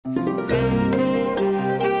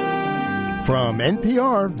From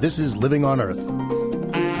NPR, this is Living on Earth.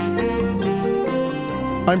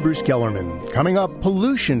 I'm Bruce Gellerman. Coming up,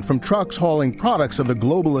 pollution from trucks hauling products of the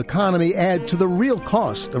global economy add to the real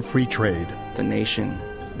cost of free trade. The nation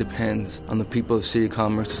depends on the people of City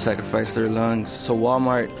Commerce to sacrifice their lungs so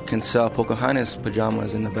Walmart can sell Pocahontas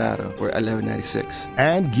pajamas in Nevada for $11.96.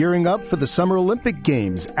 And gearing up for the Summer Olympic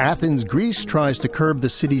Games, Athens, Greece tries to curb the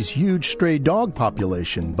city's huge stray dog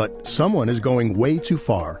population, but someone is going way too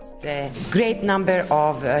far. A great number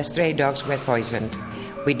of stray dogs were poisoned.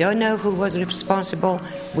 We don't know who was responsible.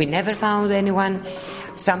 We never found anyone.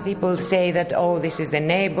 Some people say that, this is the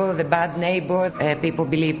neighbor, the bad neighbor. People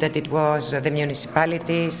believe that it was the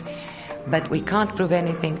municipalities. But we can't prove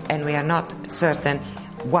anything, and we are not certain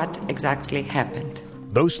what exactly happened.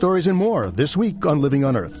 Those stories and more this week on Living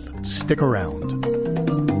on Earth. Stick around.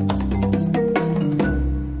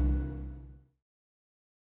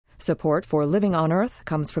 Support for Living on Earth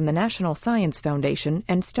comes from the National Science Foundation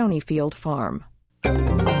and Stonyfield Farm.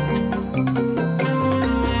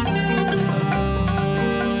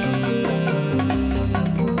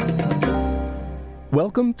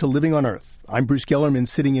 Welcome to Living on Earth. I'm Bruce Gellerman,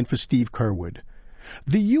 sitting in for Steve Curwood.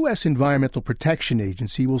 The U.S. Environmental Protection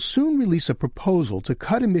Agency will soon release a proposal to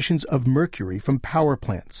cut emissions of mercury from power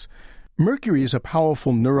plants. Mercury is a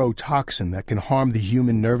powerful neurotoxin that can harm the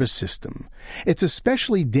human nervous system. It's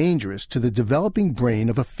especially dangerous to the developing brain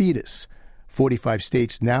of a fetus. 45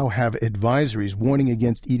 states now have advisories warning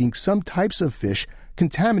against eating some types of fish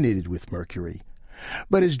contaminated with mercury.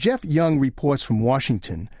 But as Jeff Young reports from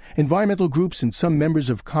Washington, environmental groups and some members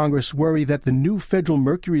of Congress worry that the new federal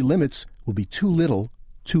mercury limits will be too little,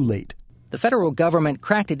 too late. The federal government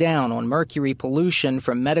cracked down on mercury pollution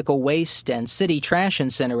from medical waste and city trash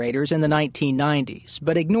incinerators in the 1990s,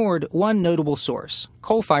 but ignored one notable source: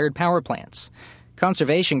 coal-fired power plants.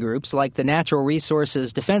 Conservation groups like the Natural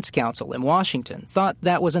Resources Defense Council in Washington thought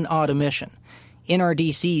that was an odd omission.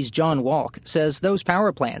 NRDC's John Walk says those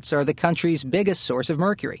power plants are the country's biggest source of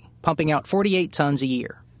mercury, pumping out 48 tons a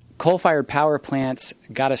year. Coal-fired power plants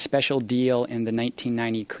got a special deal in the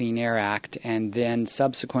 1990 Clean Air Act, and then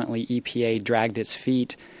subsequently EPA dragged its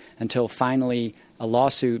feet until finally a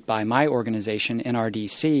lawsuit by my organization,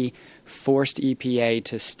 NRDC, forced EPA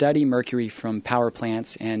to study mercury from power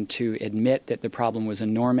plants and to admit that the problem was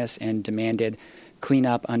enormous and demanded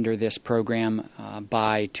cleanup under this program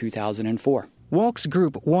by 2004. Walk's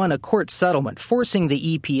group won a court settlement forcing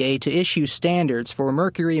the EPA to issue standards for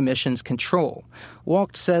mercury emissions control.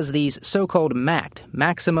 Walk says these so-called MACT,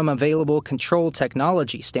 Maximum Available Control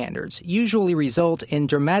Technology standards, usually result in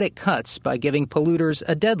dramatic cuts by giving polluters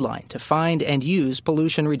a deadline to find and use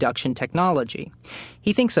pollution reduction technology.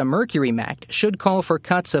 He thinks a mercury MACT should call for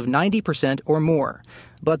cuts of 90% or more,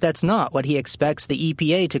 but that's not what he expects the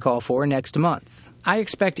EPA to call for next month. I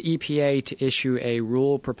expect EPA to issue a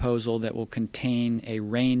rule proposal that will contain a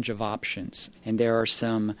range of options, and there are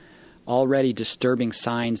some already disturbing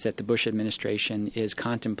signs that the Bush administration is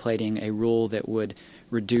contemplating a rule that would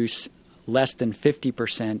reduce less than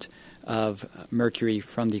 50% of mercury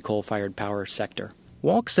from the coal-fired power sector.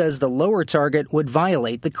 Walk says the lower target would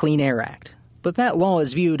violate the Clean Air Act, but that law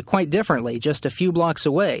is viewed quite differently just a few blocks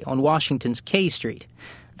away on Washington's K Street.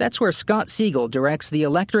 That's where Scott Siegel directs the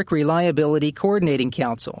Electric Reliability Coordinating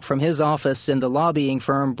Council from his office in the lobbying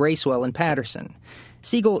firm Bracewell & Patterson.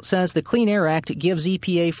 Siegel says the Clean Air Act gives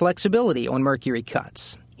EPA flexibility on mercury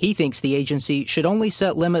cuts. He thinks the agency should only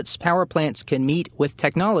set limits power plants can meet with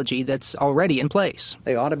technology that's already in place.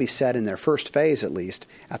 They ought to be set in their first phase, at least,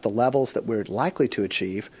 at the levels that we're likely to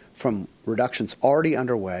achieve from reductions already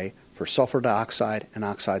underway for sulfur dioxide and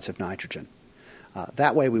oxides of nitrogen.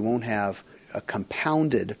 That way we won't have a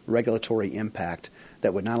compounded regulatory impact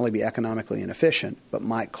that would not only be economically inefficient, but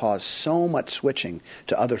might cause so much switching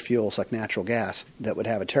to other fuels like natural gas that would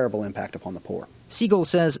have a terrible impact upon the poor. Siegel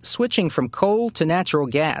says switching from coal to natural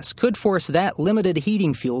gas could force that limited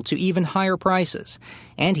heating fuel to even higher prices.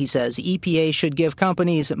 And he says EPA should give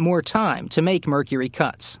companies more time to make mercury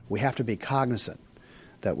cuts. We have to be cognizant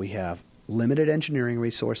that we have limited engineering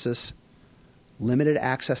resources, limited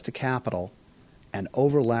access to capital, and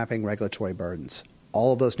overlapping regulatory burdens.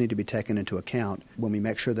 All of those need to be taken into account when we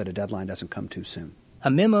make sure that a deadline doesn't come too soon. A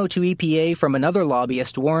memo to EPA from another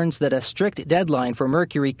lobbyist warns that a strict deadline for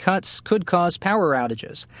mercury cuts could cause power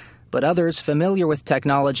outages. But others familiar with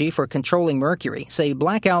technology for controlling mercury say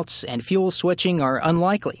blackouts and fuel switching are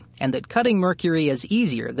unlikely, and that cutting mercury is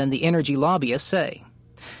easier than the energy lobbyists say.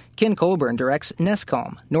 Ken Colburn directs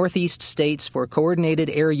NESCOM, Northeast States for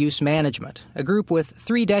Coordinated Air Use Management, a group with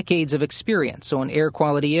 3 decades of experience on air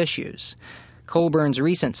quality issues. Colburn's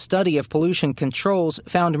recent study of pollution controls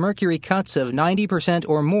found mercury cuts of 90%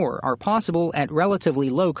 or more are possible at relatively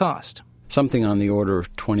low cost. Something on the order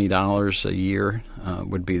of $20 a year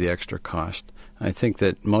would be the extra cost. I think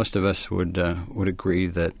that most of us would agree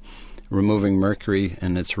that removing mercury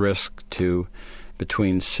and its risk to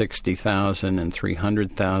between 60,000 and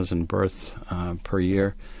 300,000 births per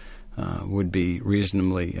year would be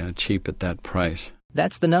reasonably cheap at that price.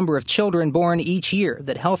 That's the number of children born each year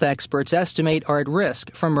that health experts estimate are at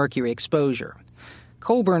risk from mercury exposure.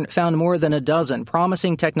 Colburn found more than a dozen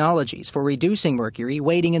promising technologies for reducing mercury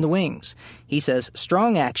waiting in the wings. He says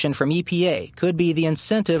strong action from EPA could be the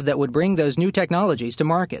incentive that would bring those new technologies to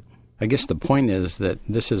market. I guess the point is that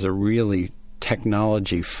this is a really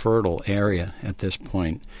technology-fertile area at this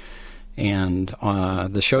point. And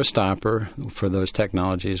the showstopper for those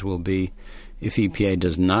technologies will be if EPA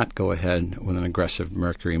does not go ahead with an aggressive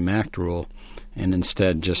mercury MACT rule and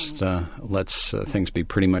instead just lets things be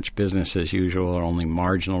pretty much business as usual or only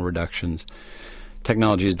marginal reductions.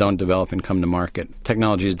 Technologies don't develop and come to market.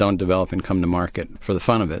 Technologies don't develop and come to market for the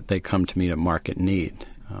fun of it. They come to meet a market need.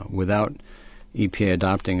 Without EPA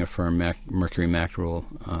adopting a firm mercury MACT rule,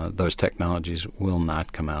 those technologies will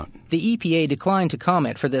not come out. The EPA declined to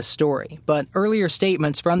comment for this story, but earlier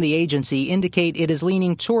statements from the agency indicate it is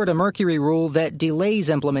leaning toward a mercury rule that delays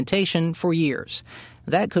implementation for years.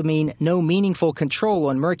 That could mean no meaningful control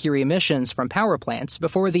on mercury emissions from power plants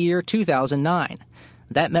before the year 2009.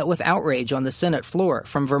 That met with outrage on the Senate floor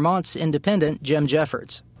from Vermont's independent Jim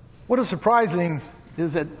Jeffords. What is surprising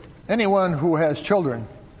is that anyone who has children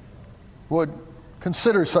would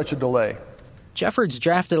consider such a delay. Jeffords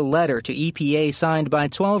drafted a letter to EPA signed by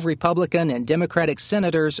 12 Republican and Democratic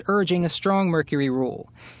senators urging a strong mercury rule.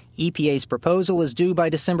 EPA's proposal is due by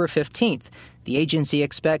December 15th. The agency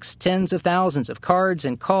expects tens of thousands of cards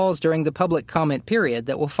and calls during the public comment period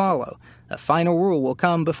that will follow. A final rule will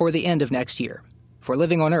come before the end of next year. For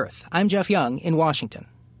Living on Earth, I'm Jeff Young in Washington.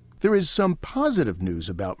 There is some positive news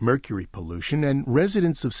about mercury pollution, and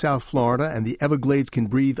residents of South Florida and the Everglades can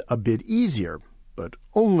breathe a bit easier, but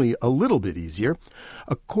only a little bit easier.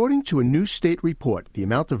 According to a new state report, the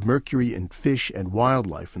amount of mercury in fish and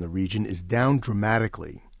wildlife in the region is down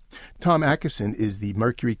dramatically. Tom Atkinson is the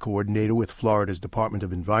mercury coordinator with Florida's Department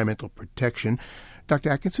of Environmental Protection.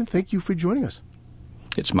 Dr. Atkinson, thank you for joining us.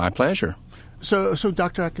 It's my pleasure. So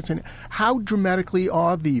Dr. Atkinson, how dramatically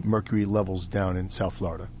are the mercury levels down in South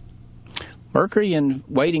Florida? Mercury in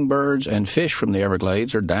wading birds and fish from the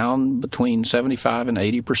Everglades are down between 75 and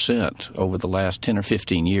 80% over the last 10 or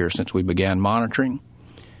 15 years since we began monitoring,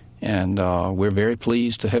 and we're very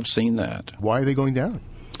pleased to have seen that. Why are they going down?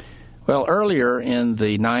 Well, earlier in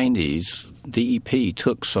the 90s, DEP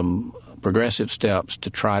took some progressive steps to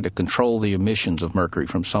try to control the emissions of mercury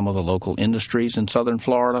from some of the local industries in southern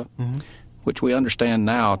Florida, which we understand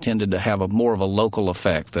now tended to have more of a local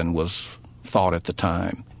effect than was thought at the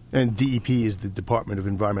time. And DEP is the Department of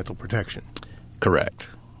Environmental Protection. Correct.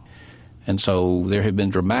 And so there have been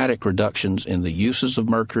dramatic reductions in the uses of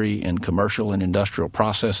mercury in commercial and industrial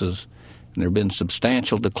processes, and there have been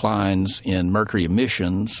substantial declines in mercury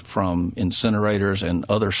emissions from incinerators and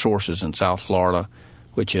other sources in South Florida,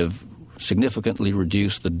 which have significantly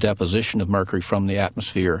reduced the deposition of mercury from the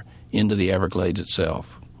atmosphere into the Everglades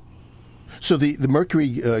itself. So the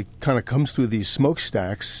mercury kind of comes through these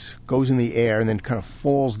smokestacks, goes in the air, and then kind of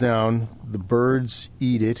falls down. The birds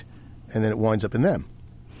eat it, and then it winds up in them.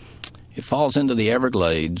 It falls into the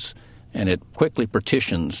Everglades, and it quickly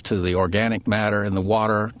partitions to the organic matter in the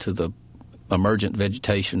water, to the emergent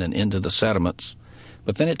vegetation, and into the sediments.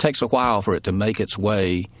 But then it takes a while for it to make its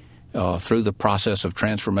way through the process of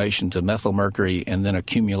transformation to methylmercury and then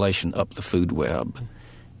accumulation up the food web.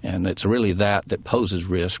 And it's really that poses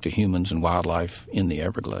risk to humans and wildlife in the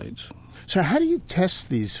Everglades. So how do you test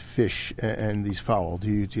these fish and these fowl? Do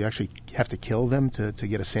you actually have to kill them to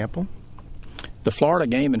get a sample? The Florida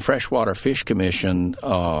Game and Freshwater Fish Commission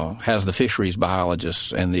has the fisheries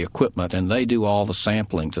biologists and the equipment, and they do all the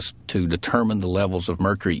sampling to determine the levels of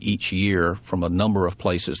mercury each year from a number of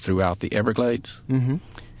places throughout the Everglades. Mm-hmm.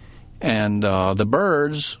 And the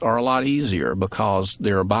birds are a lot easier because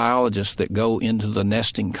there are biologists that go into the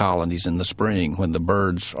nesting colonies in the spring when the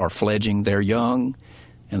birds are fledging their young,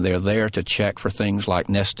 and they're there to check for things like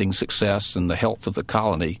nesting success and the health of the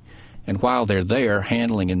colony. And while they're there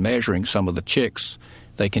handling and measuring some of the chicks,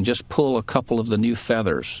 they can just pull a couple of the new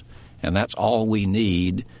feathers, and that's all we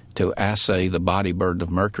need to assay the body burden of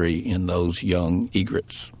mercury in those young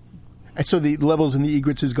egrets. And so the levels in the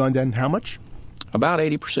egrets has gone down how much? About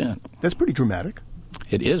 80%. That's pretty dramatic.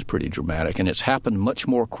 It is pretty dramatic, and it's happened much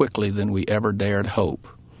more quickly than we ever dared hope.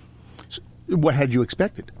 So what had you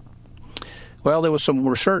expected? Well, there was some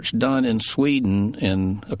research done in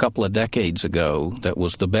Sweden a couple of decades ago that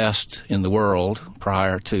was the best in the world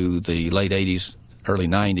prior to the late 80s, early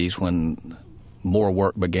 90s when more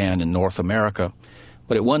work began in North America.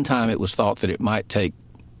 But at one time it was thought that it might take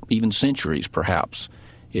even centuries, perhaps,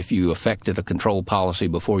 if you effected a control policy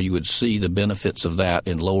before you would see the benefits of that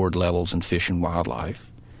in lowered levels in fish and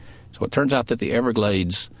wildlife. So it turns out that the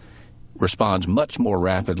Everglades responds much more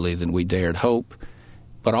rapidly than we dared hope.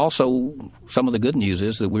 But also, some of the good news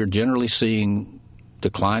is that we're generally seeing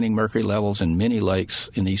declining mercury levels in many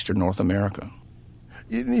lakes in eastern North America.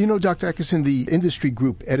 You know, Dr. Atkinson, the industry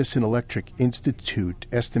group Edison Electric Institute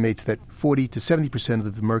estimates that 40 to 70%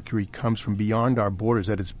 of the mercury comes from beyond our borders,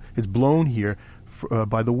 that it's blown here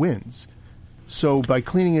by the winds. So by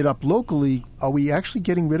cleaning it up locally, are we actually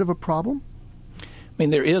getting rid of a problem? I mean,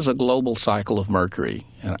 there is a global cycle of mercury,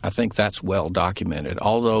 and I think that's well documented,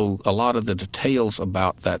 although a lot of the details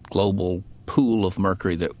about that global pool of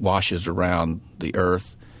mercury that washes around the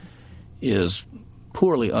Earth is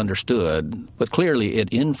poorly understood, but clearly it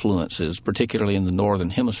influences, particularly in the northern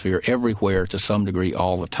hemisphere, everywhere to some degree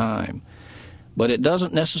all the time. But it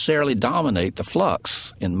doesn't necessarily dominate the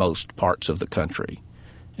flux in most parts of the country.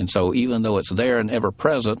 And so even though it's there and ever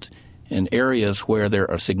present, in areas where there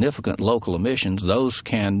are significant local emissions, those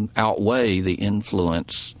can outweigh the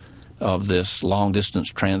influence of this long-distance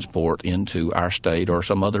transport into our state or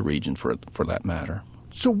some other region for that matter.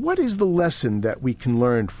 So what is the lesson that we can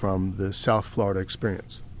learn from the South Florida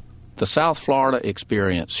experience? The South Florida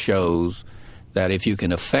experience shows that if you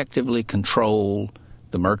can effectively control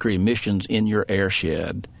the mercury emissions in your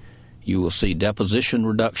airshed, you will see deposition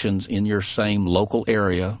reductions in your same local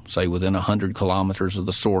area, say within 100 kilometers of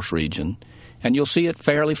the source region, and you'll see it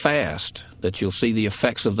fairly fast, that you'll see the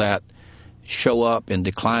effects of that show up in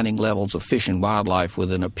declining levels of fish and wildlife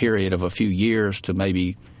within a period of a few years to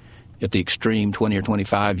maybe at the extreme 20 or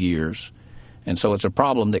 25 years. And so it's a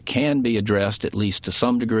problem that can be addressed at least to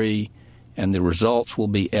some degree, and the results will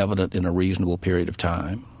be evident in a reasonable period of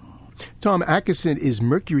time. Tom Atkinson is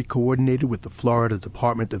Mercury Coordinator with the Florida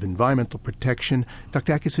Department of Environmental Protection.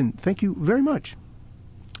 Dr. Atkinson, thank you very much.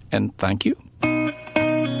 And thank you.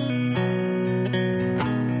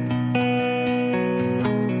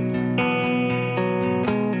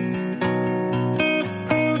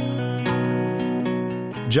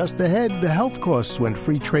 Just ahead, the health costs when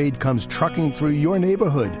free trade comes trucking through your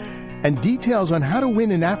neighborhood, and details on how to win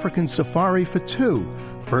an African safari for two.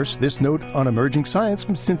 First, this note on emerging science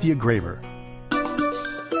from Cynthia Graber.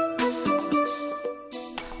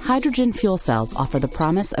 Hydrogen fuel cells offer the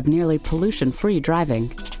promise of nearly pollution-free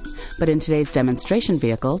driving. But in today's demonstration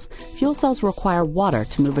vehicles, fuel cells require water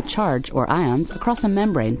to move a charge or ions across a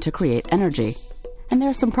membrane to create energy. And there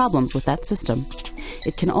are some problems with that system.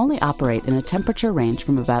 It can only operate in a temperature range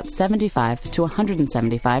from about 75 to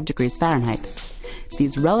 175 degrees Fahrenheit.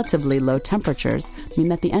 These relatively low temperatures mean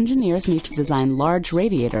that the engineers need to design large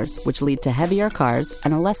radiators, which lead to heavier cars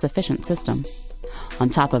and a less efficient system. On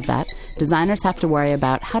top of that, designers have to worry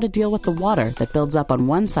about how to deal with the water that builds up on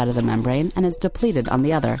one side of the membrane and is depleted on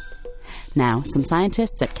the other. Now, some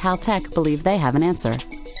scientists at Caltech believe they have an answer.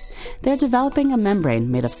 They're developing a membrane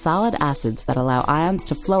made of solid acids that allow ions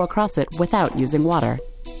to flow across it without using water.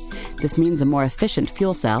 This means a more efficient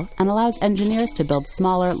fuel cell and allows engineers to build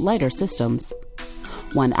smaller, lighter systems.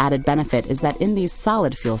 One added benefit is that in these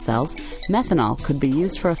solid fuel cells, methanol could be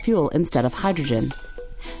used for a fuel instead of hydrogen.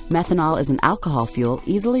 Methanol is an alcohol fuel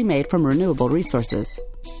easily made from renewable resources.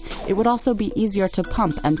 It would also be easier to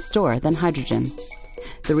pump and store than hydrogen.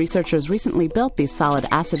 The researchers recently built these solid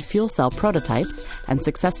acid fuel cell prototypes and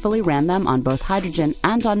successfully ran them on both hydrogen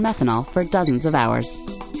and on methanol for dozens of hours.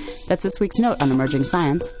 That's this week's Note on Emerging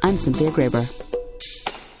Science. I'm Cynthia Graber.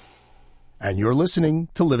 And you're listening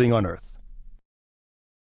to Living on Earth.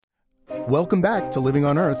 Welcome back to Living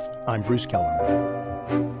on Earth. I'm Bruce Kellerman.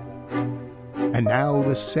 And now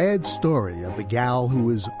the sad story of the gal who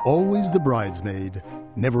was always the bridesmaid,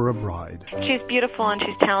 never a bride. She's beautiful and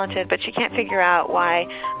she's talented, but she can't figure out why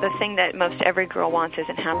the thing that most every girl wants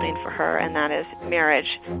isn't happening for her, and that is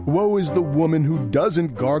marriage. Woe is the woman who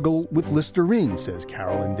doesn't gargle with Listerine, says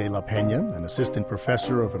Carolyn de la Peña, an assistant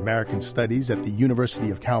professor of American Studies at the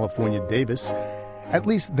University of California, Davis. At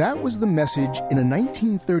least that was the message in a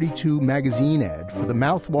 1932 magazine ad for the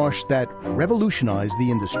mouthwash that revolutionized the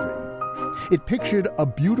industry. It pictured a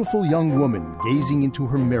beautiful young woman gazing into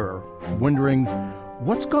her mirror, wondering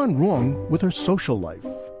what's gone wrong with her social life.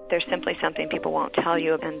 there's simply something people won't tell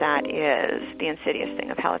you, and that is the insidious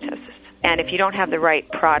thing of halitosis. And if you don't have the right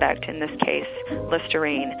product, in this case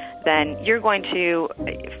Listerine, then you're going to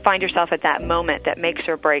find yourself at that moment that makes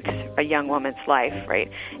or breaks a young woman's life,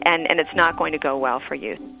 right? And it's not going to go well for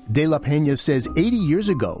you. De La Peña says 80 years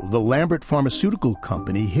ago, the Lambert Pharmaceutical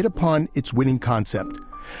Company hit upon its winning concept.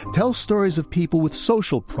 Tells stories of people with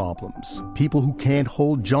social problems, people who can't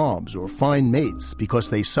hold jobs or find mates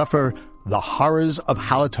because they suffer the horrors of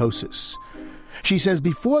halitosis. She says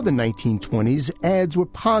before the 1920s, ads were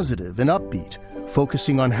positive and upbeat,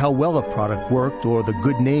 focusing on how well a product worked or the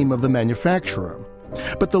good name of the manufacturer.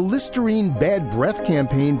 But the Listerine Bad Breath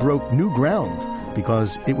campaign broke new ground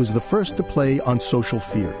because it was the first to play on social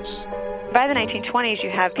fears. By the 1920s, you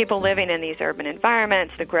have people living in these urban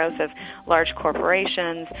environments, the growth of large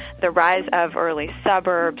corporations, the rise of early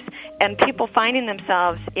suburbs, and people finding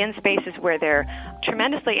themselves in spaces where they're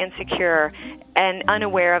tremendously insecure and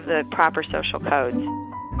unaware of the proper social codes.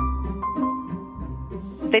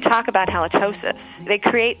 They talk about halitosis. They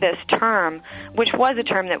create this term, which was a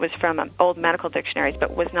term that was from old medical dictionaries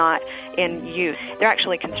but was not in use. They're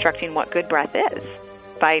actually constructing what good breath is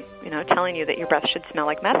by, telling you that your breath should smell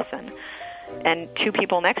like medicine. And two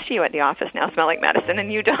people next to you at the office now smell like medicine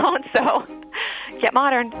and you don't, so get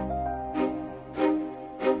modern.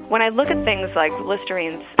 When I look at things like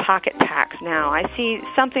Listerine's pocket packs now, I see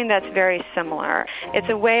something that's very similar. It's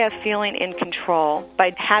a way of feeling in control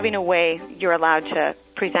by having a way you're allowed to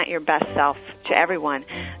present your best self to everyone,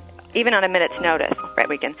 even on a minute's notice, right?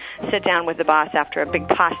 We can sit down with the boss after a big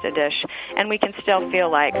pasta dish, and we can still feel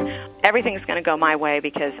like everything's going to go my way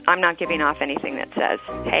because I'm not giving off anything that says,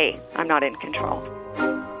 hey, I'm not in control.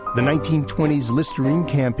 The 1920s Listerine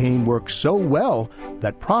campaign worked so well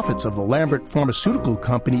that profits of the Lambert Pharmaceutical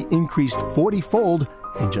Company increased 40-fold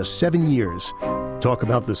in just 7 years. Talk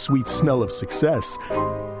about the sweet smell of success.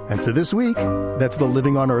 And for this week, that's the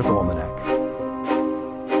Living on Earth Almanac.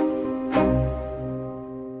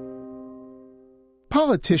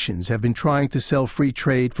 Politicians have been trying to sell free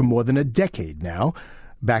trade for more than a decade now.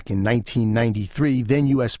 Back in 1993, then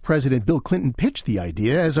U.S. President Bill Clinton pitched the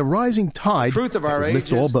idea as a rising tide Truth of our that would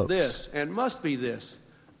lift age all is boats. this, and must be this.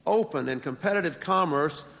 Open and competitive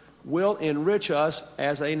commerce will enrich us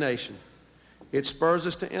as a nation. It spurs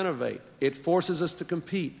us to innovate. It forces us to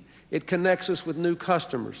compete. It connects us with new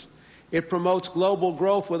customers. It promotes global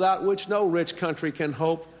growth without which no rich country can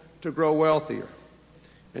hope to grow wealthier.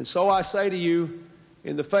 And so I say to you,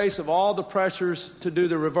 in the face of all the pressures to do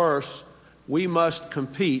the reverse, we must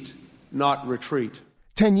compete, not retreat.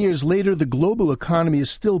 10 years later, the global economy is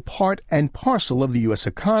still part and parcel of the U.S.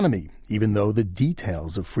 economy, even though the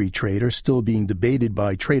details of free trade are still being debated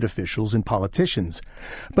by trade officials and politicians.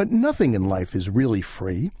 But nothing in life is really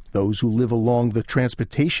free. Those who live along the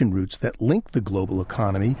transportation routes that link the global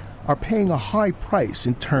economy are paying a high price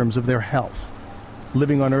in terms of their health.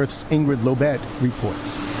 Living on Earth's Ingrid Lobet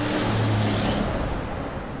reports.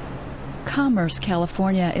 Commerce,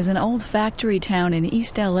 California is an old factory town in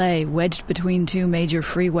East L.A. wedged between two major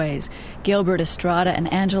freeways. Gilbert Estrada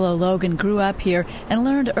and Angelo Logan grew up here and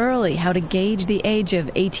learned early how to gauge the age of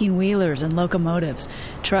 18-wheelers and locomotives.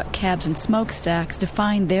 Truck cabs and smokestacks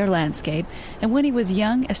defined their landscape, and when he was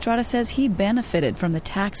young, Estrada says he benefited from the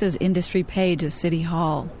taxes industry paid to City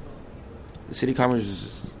Hall. The City of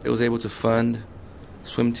Commerce, it was able to fund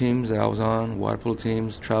swim teams that I was on, water polo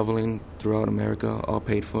teams, traveling throughout America, all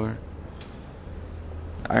paid for.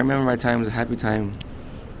 I remember my time was a happy time.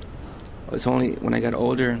 It's only when I got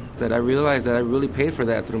older that I realized that I really paid for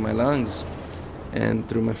that through my lungs and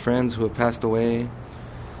through my friends who have passed away.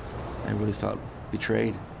 I really felt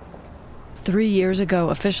betrayed. 3 years ago,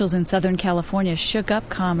 officials in Southern California shook up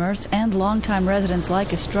commerce and longtime residents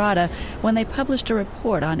like Estrada when they published a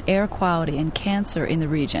report on air quality and cancer in the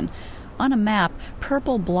region. On a map,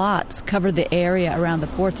 purple blots covered the area around the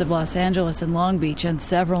ports of Los Angeles and Long Beach and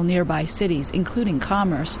several nearby cities, including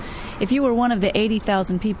Commerce. If you were one of the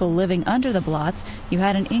 80,000 people living under the blots, you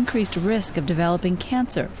had an increased risk of developing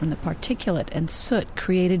cancer from the particulate and soot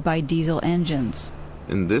created by diesel engines.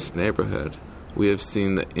 In this neighborhood, we have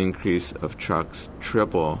seen the increase of trucks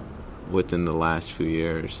triple within the last few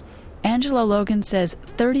years. Angelo Logan says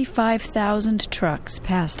 35,000 trucks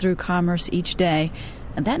pass through Commerce each day,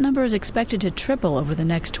 and that number is expected to triple over the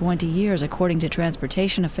next 20 years, according to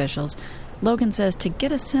transportation officials. Logan says to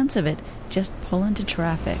get a sense of it, just pull into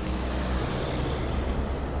traffic.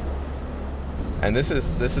 And this is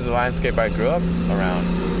the landscape I grew up around.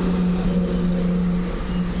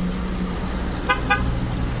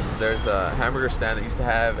 There's a hamburger stand that used to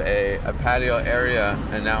have a patio area,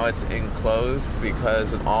 and now it's enclosed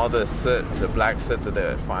because of all the soot, the black soot that they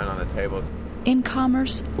would find on the tables. In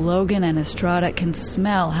Commerce, Logan and Estrada can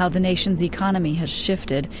smell how the nation's economy has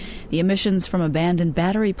shifted. The emissions from abandoned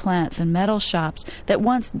battery plants and metal shops that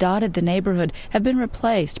once dotted the neighborhood have been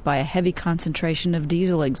replaced by a heavy concentration of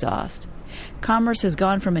diesel exhaust. Commerce has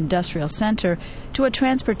gone from industrial center to a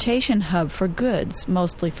transportation hub for goods,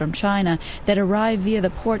 mostly from China, that arrive via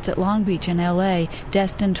the ports at Long Beach and L.A.,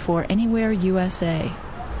 destined for anywhere USA.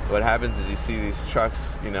 What happens is you see these trucks,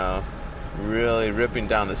 really ripping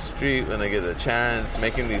down the street when they get the chance,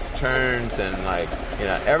 making these turns, and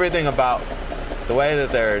everything about the way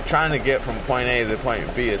that they're trying to get from point A to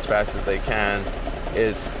point B as fast as they can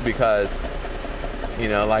is because,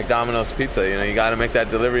 like Domino's Pizza, you got to make that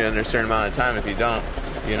delivery under a certain amount of time. If you don't,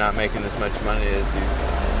 you're not making as much money as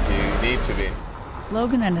you need to be.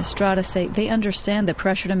 Logan and Estrada say they understand the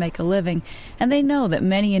pressure to make a living, and they know that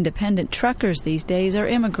many independent truckers these days are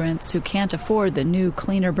immigrants who can't afford the new,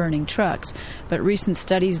 cleaner-burning trucks. But recent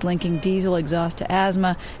studies linking diesel exhaust to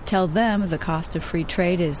asthma tell them the cost of free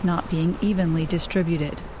trade is not being evenly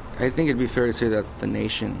distributed. I think it'd be fair to say that the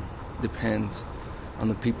nation depends on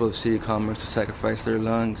the people of City Commerce to sacrifice their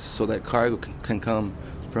lungs so that cargo can come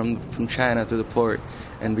from China to the port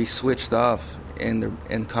and be switched off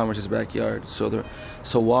in Commerce's backyard. So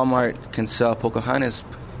Walmart can sell Pocahontas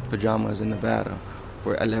pajamas in Nevada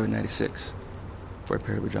for $11.96 for a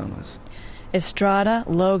pair of pajamas. Estrada,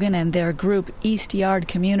 Logan, and their group East Yard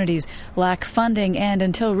Communities lack funding and,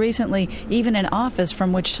 until recently, even an office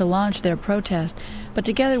from which to launch their protest. But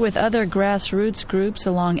together with other grassroots groups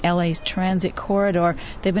along LA's transit corridor,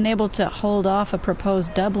 they've been able to hold off a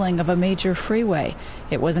proposed doubling of a major freeway.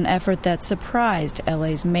 It was an effort that surprised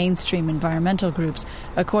LA's mainstream environmental groups,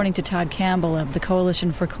 according to Todd Campbell of the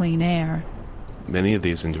Coalition for Clean Air. Many of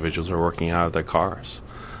these individuals are working out of their cars.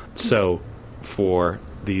 So for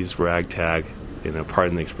these ragtag,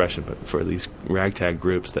 pardon the expression, but for these ragtag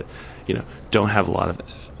groups that, don't have a lot of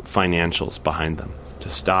financials behind them, to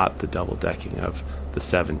stop the double-decking of the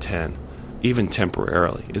 710, even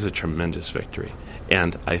temporarily, is a tremendous victory.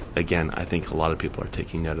 And I think a lot of people are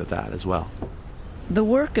taking note of that as well. The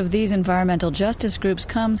work of these environmental justice groups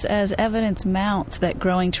comes as evidence mounts that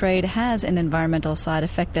growing trade has an environmental side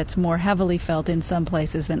effect that's more heavily felt in some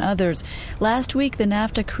places than others. Last week, the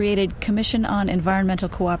NAFTA-created Commission on Environmental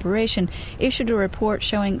Cooperation issued a report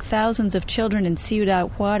showing thousands of children in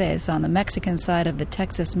Ciudad Juarez on the Mexican side of the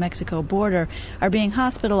Texas-Mexico border are being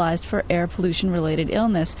hospitalized for air pollution-related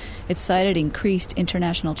illness. It cited increased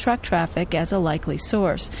international truck traffic as a likely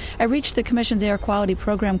source. I reached the Commission's Air Quality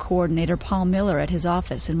Program Coordinator, Paul Miller, at his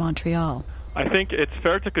office in Montreal. I think it's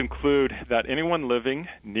fair to conclude that anyone living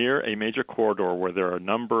near a major corridor where there are a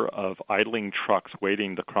number of idling trucks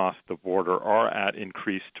waiting to cross the border are at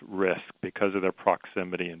increased risk because of their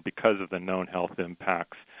proximity and because of the known health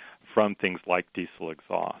impacts from things like diesel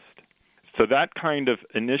exhaust. So that kind of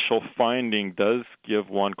initial finding does give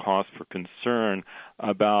one cause for concern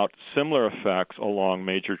about similar effects along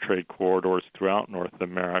major trade corridors throughout North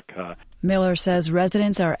America. Miller says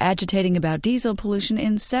residents are agitating about diesel pollution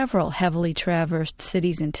in several heavily traversed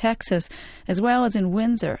cities in Texas, as well as in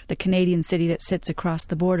Windsor, the Canadian city that sits across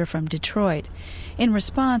the border from Detroit. In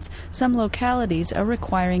response, some localities are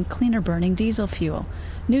requiring cleaner-burning diesel fuel.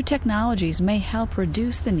 New technologies may help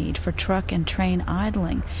reduce the need for truck and train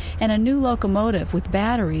idling, and a new locomotive with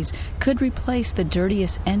batteries could replace the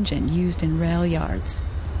dirtiest engine used in rail yards.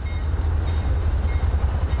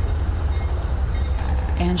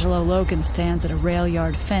 Angelo Logan stands at a rail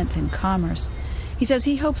yard fence in Commerce. He says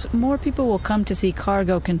he hopes more people will come to see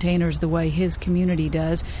cargo containers the way his community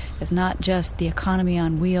does, as not just the economy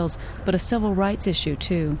on wheels, but a civil rights issue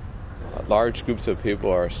too. Large groups of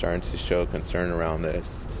people are starting to show concern around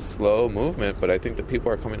this. It's a slow movement, but I think the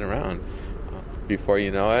people are coming around. Before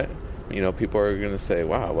you know it, people are going to say,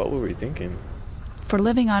 wow, what were we thinking? For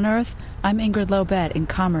Living on Earth, I'm Ingrid Lobet in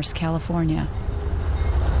Commerce, California.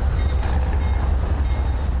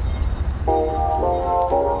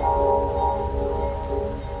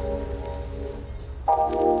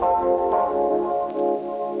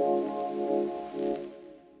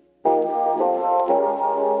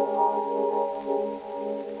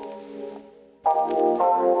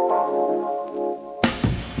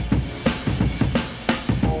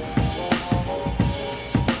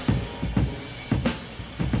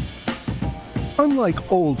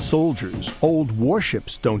 Unlike old soldiers, old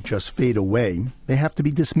warships don't just fade away, they have to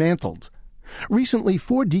be dismantled. Recently,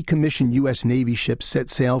 4 decommissioned U.S. Navy ships set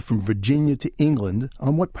sail from Virginia to England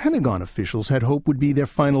on what Pentagon officials had hoped would be their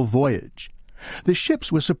final voyage. The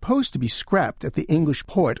ships were supposed to be scrapped at the English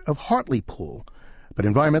port of Hartlepool, but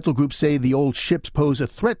environmental groups say the old ships pose a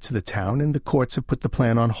threat to the town and the courts have put the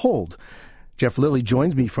plan on hold. Jeff Lilly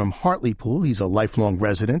joins me from Hartlepool. He's a lifelong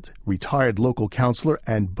resident, retired local councilor,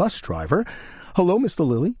 and bus driver. Hello, Mr.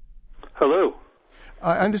 Lilly. Hello.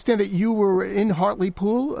 I understand that you were in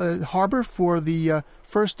Hartlepool Harbor for the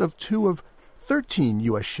first of 2 of 13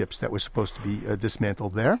 U.S. ships that were supposed to be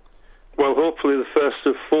dismantled there. Well, hopefully the first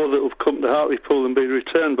of 4 that have come to Hartlepool and be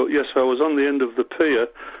returned. But yes, I was on the end of the pier,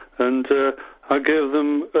 and I gave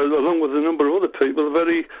them, along with a number of other people, a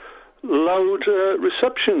very loud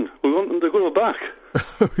reception. We want them to go back.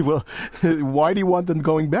 Well, why do you want them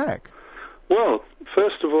going back? Well,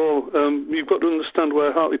 first of all, you've got to understand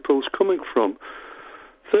where Hartlepool's coming from.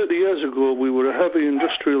 30 years ago, we were a heavy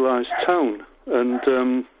industrialised town,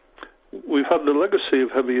 and we've had the legacy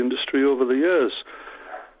of heavy industry over the years.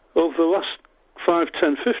 Over the last 5,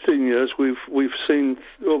 10, 15 years, we've seen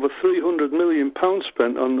over £300 million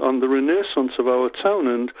spent on the renaissance of our town,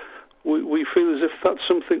 and we feel as if that's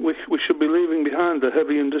something we should be leaving behind, the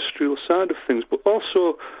heavy industrial side of things. But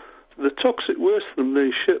also, the toxic waste from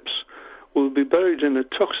these ships will be buried in a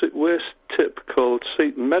toxic waste tip called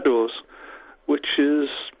Seaton Meadows, which is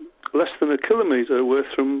less than a kilometre away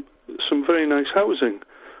from some very nice housing.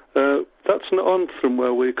 That's not on from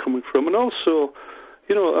where we're coming from. And also,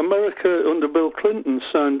 you know, America under Bill Clinton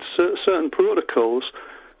signed certain protocols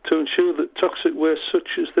to ensure that toxic waste such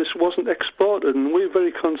as this wasn't exported, and we're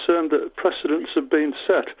very concerned that precedents have been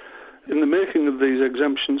set in the making of these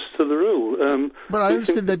exemptions to the rule. But I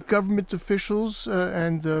understand that government officials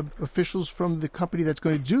and officials from the company that's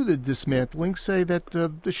going to do the dismantling say that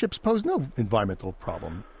the ships pose no environmental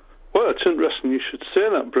problem. Well, it's interesting you should say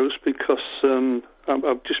that, Bruce, because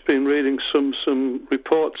I've just been reading some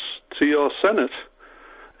reports to your Senate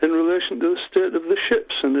in relation to the state of the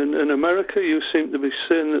ships. And in America, you seem to be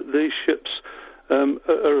saying that these ships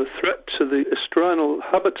are a threat to the estrinal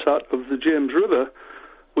habitat of the James River,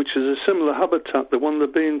 which is a similar habitat, the one they're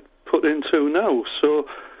being put into now. So,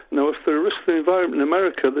 you know, if they're a risk to the environment in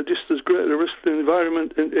America, they're just as great a risk to the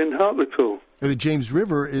environment in Hartlepool. The James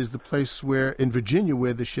River is the place where, in Virginia,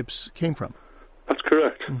 where the ships came from. That's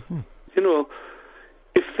correct. Mm-hmm. You know,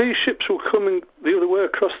 if these ships were coming the other way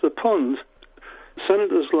across the pond,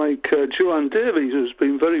 senators like Joanne Davies, who's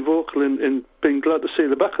been very vocal in being glad to see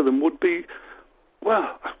the back of them, would be,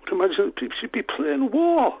 well, I would imagine she'd be playing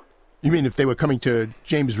war. You mean if they were coming to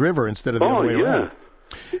James River instead of the other way around?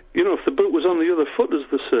 You know, if the boat was on the other foot, as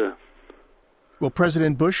they say. Well,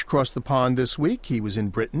 President Bush crossed the pond this week. He was in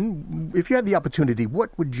Britain. If you had the opportunity, what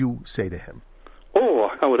would you say to him? Oh,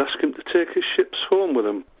 I would ask him to take his ships home with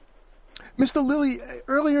him. Mr. Lilly,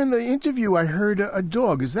 earlier in the interview I heard a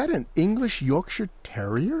dog. Is that an English Yorkshire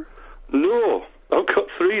Terrier? No, I've got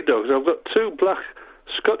 3 dogs. I've got 2 black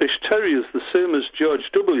Scottish Terriers, the same as George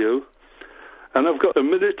W., and I've got a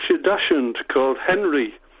miniature dachshund called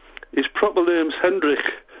Henry. His proper name's Hendrik,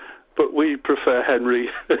 but we prefer Henry.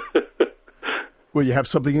 Well, you have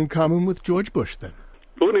something in common with George Bush, then.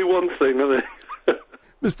 Only one thing, I think.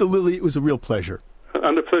 Mr. Lilly, it was a real pleasure.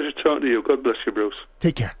 And a pleasure talking to you. God bless you, Bruce.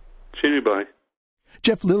 Take care. Cheerio, bye.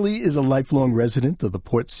 Jeff Lilly is a lifelong resident of the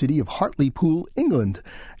port city of Hartlepool, England.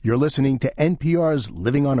 You're listening to NPR's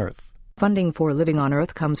Living on Earth. Funding for Living on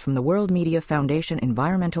Earth comes from the World Media Foundation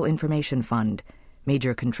Environmental Information Fund.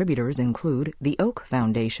 Major contributors include the Oak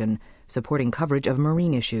Foundation, supporting coverage of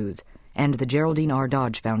marine issues, and the Geraldine R.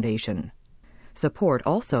 Dodge Foundation. Support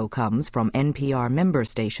also comes from NPR member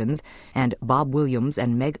stations and Bob Williams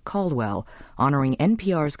and Meg Caldwell, honoring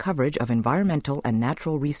NPR's coverage of environmental and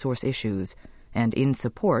natural resource issues, and in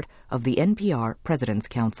support of the NPR President's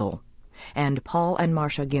Council. And Paul and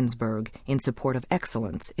Marcia Ginsburg in support of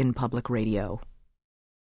excellence in public radio.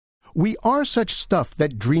 We are such stuff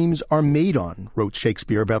that dreams are made on, wrote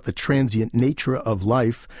Shakespeare about the transient nature of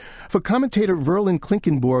life. For commentator Verlin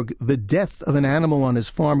Klinkenborg, the death of an animal on his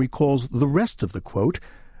farm recalls the rest of the quote,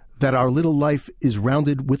 that our little life is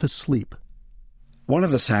rounded with a sleep. One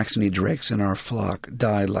of the Saxony drakes in our flock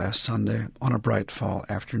died last Sunday on a bright fall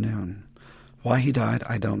afternoon. Why he died,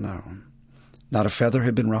 I don't know. Not a feather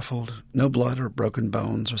had been ruffled, no blood or broken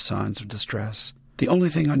bones or signs of distress. The only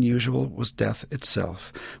thing unusual was death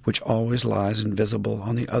itself, which always lies invisible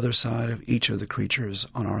on the other side of each of the creatures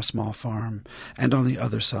on our small farm, and on the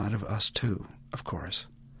other side of us too, of course.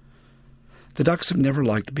 The ducks have never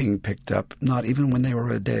liked being picked up, not even when they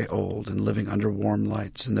were a day old and living under warm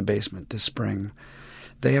lights in the basement this spring.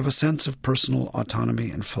 They have a sense of personal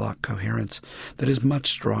autonomy and flock coherence that is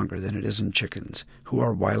much stronger than it is in chickens, who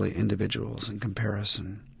are wily individuals in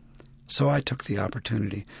comparison. So I took the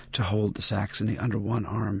opportunity to hold the Saxony under one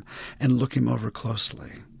arm and look him over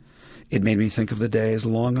closely. It made me think of the days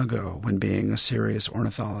long ago when being a serious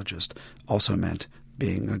ornithologist also meant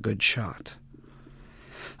being a good shot.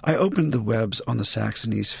 I opened the webs on the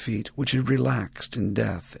Saxony's feet, which had relaxed in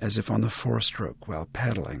death as if on the forestroke while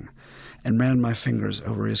paddling, and ran my fingers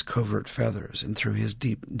over his covert feathers and through his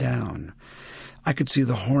deep down. I could see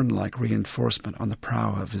the horn-like reinforcement on the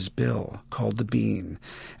prow of his bill, called the bean,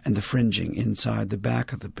 and the fringing inside the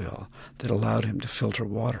back of the bill that allowed him to filter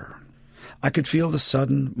water. I could feel the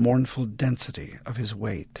sudden, mournful density of his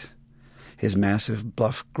weight. His massive,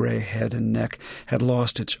 bluff gray head and neck had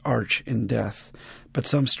lost its arch in death, but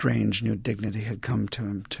some strange new dignity had come to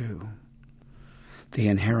him, too. The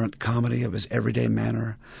inherent comedy of his everyday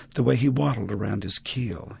manner, the way he waddled around his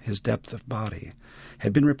keel, his depth of body,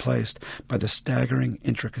 had been replaced by the staggering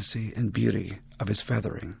intricacy and beauty of his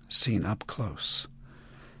feathering seen up close.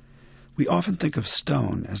 We often think of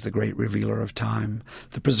stone as the great revealer of time,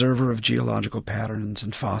 the preserver of geological patterns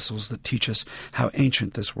and fossils that teach us how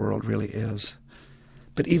ancient this world really is.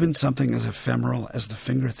 But even something as ephemeral as the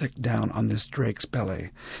finger-thick down on this drake's belly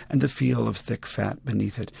and the feel of thick fat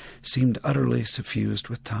beneath it seemed utterly suffused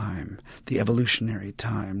with time, the evolutionary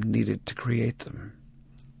time needed to create them.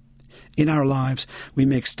 In our lives, we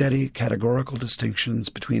make steady, categorical distinctions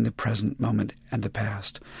between the present moment and the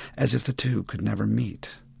past, as if the two could never meet.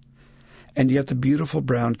 And yet the beautiful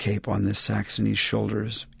brown cape on this Saxony's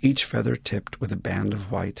shoulders, each feather tipped with a band of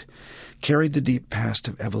white, carried the deep past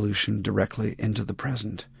of evolution directly into the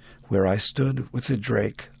present, where I stood with the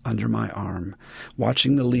drake under my arm,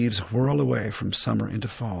 watching the leaves whirl away from summer into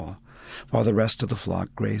fall, while the rest of the flock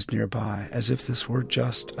grazed nearby, as if this were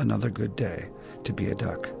just another good day to be a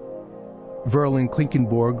duck. Verlin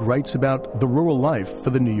Klinkenborg writes about the rural life for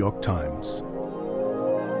the New York Times.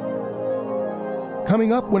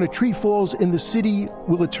 Coming up, when a tree falls in the city,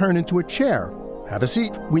 will it turn into a chair? Have a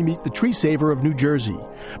seat. We meet the tree saver of New Jersey.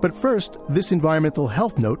 But first, this environmental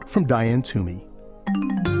health note from Diane Toomey.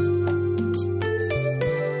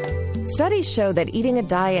 Studies show that eating a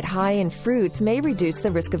diet high in fruits may reduce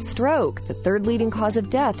the risk of stroke, the third leading cause of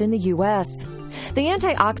death in the U.S. The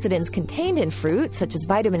antioxidants contained in fruit, such as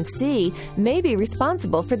vitamin C, may be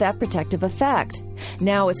responsible for that protective effect.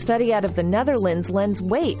 Now, a study out of the Netherlands lends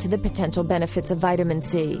weight to the potential benefits of vitamin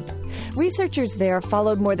C. Researchers there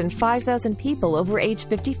followed more than 5,000 people over age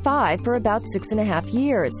 55 for about 6.5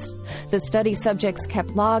 years. The study subjects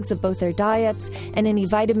kept logs of both their diets and any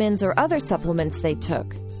vitamins or other supplements they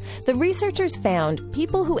took. The researchers found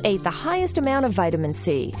people who ate the highest amount of vitamin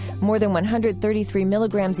C, more than 133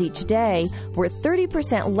 milligrams each day, were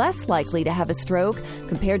 30% less likely to have a stroke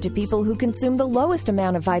compared to people who consumed the lowest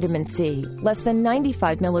amount of vitamin C, less than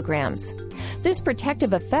 95 milligrams. This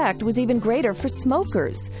protective effect was even greater for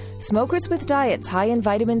smokers. Smokers with diets high in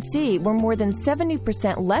vitamin C were more than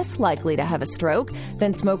 70% less likely to have a stroke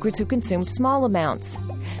than smokers who consumed small amounts.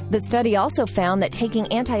 The study also found that taking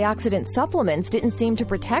antioxidant supplements didn't seem to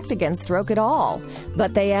protect against stroke at all.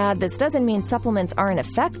 But they add this doesn't mean supplements aren't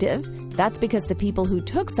effective. That's because the people who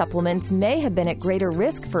took supplements may have been at greater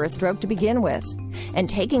risk for a stroke to begin with. And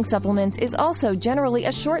taking supplements is also generally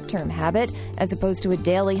a short-term habit as opposed to a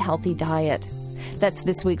daily healthy diet. That's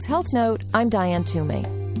this week's Health Note. I'm Diane Toomey.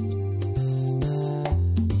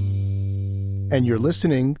 And you're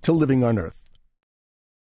listening to Living on Earth.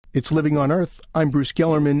 It's Living on Earth. I'm Bruce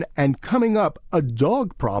Gellerman, and coming up, a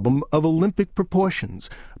dog problem of Olympic proportions.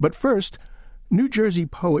 But first, New Jersey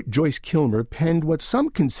poet Joyce Kilmer penned what some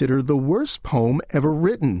consider the worst poem ever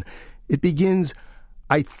written. It begins,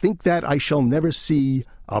 "I think that I shall never see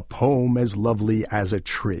a poem as lovely as a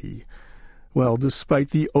tree." Well, despite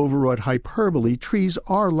the overwrought hyperbole, trees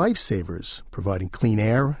are lifesavers, providing clean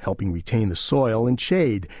air, helping retain the soil and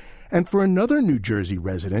shade. And for another New Jersey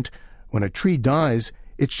resident, when a tree dies,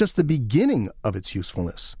 it's just the beginning of its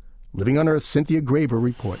usefulness. Living on Earth, Cynthia Graber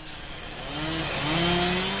reports.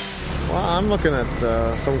 Well, I'm looking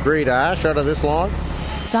at some great ash out of this log.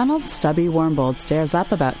 Donald Stubby Wormbold stares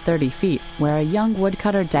up about 30 feet, where a young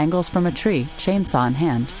woodcutter dangles from a tree, chainsaw in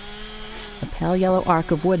hand. A pale yellow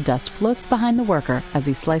arc of wood dust floats behind the worker as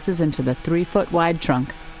he slices into the 3-foot-wide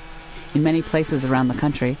trunk. In many places around the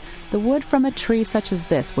country, the wood from a tree such as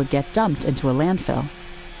this would get dumped into a landfill.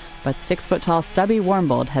 But 6-foot-tall Stubby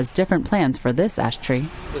Wormbold has different plans for this ash tree.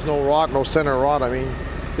 There's no rot, no center rot. I mean,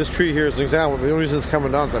 this tree here is an example. The only reason it's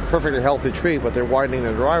coming down is a perfectly healthy tree, but they're widening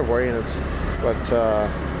the driveway, and it's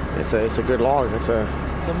a good log. It's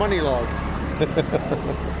a money log.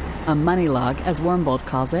 A money log, as Wormbold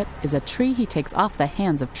calls it, is a tree he takes off the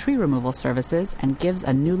hands of tree removal services and gives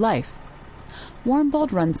a new life.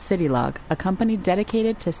 Wormbold runs City Log, a company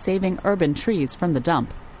dedicated to saving urban trees from the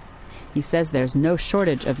dump. He says there's no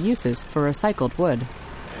shortage of uses for recycled wood.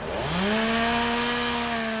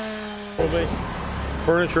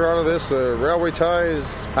 furniture out of this, railway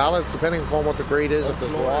ties, pallets, depending upon what the grade is, if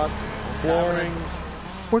there's rot, flooring.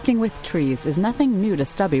 Working with trees is nothing new to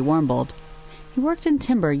Stubby Warmbold. He worked in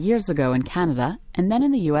timber years ago in Canada and then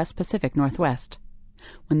in the U.S. Pacific Northwest.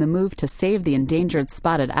 When the move to save the endangered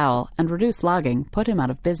spotted owl and reduce logging put him out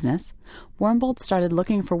of business, Warmbold started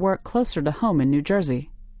looking for work closer to home in New Jersey.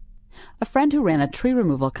 A friend who ran a tree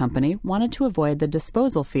removal company wanted to avoid the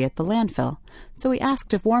disposal fee at the landfill, so he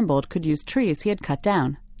asked if Warmbold could use trees he had cut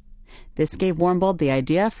down. This gave Warmbold the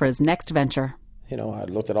idea for his next venture. You know, I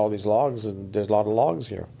looked at all these logs, and there's a lot of logs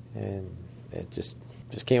here, and it just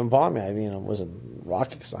came upon me. I mean, I wasn't a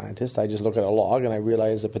rocket scientist. I just looked at a log, and I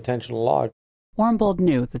realized the potential of a log. Warmbold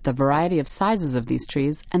knew that the variety of sizes of these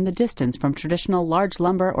trees and the distance from traditional large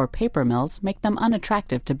lumber or paper mills make them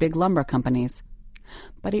unattractive to big lumber companies.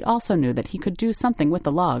 But he also knew that he could do something with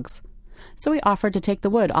the logs, so he offered to take the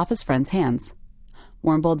wood off his friend's hands.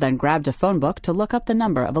 Warmbold then grabbed a phone book to look up the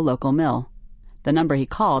number of a local mill. The number he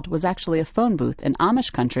called was actually a phone booth in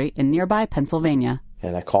Amish country in nearby Pennsylvania.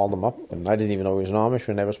 And I called him up, and I didn't even know he was an Amish.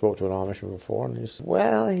 I never spoke to an Amishman before. And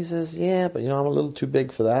he says, yeah, but I'm a little too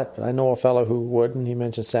big for that. But I know a fellow who would, and he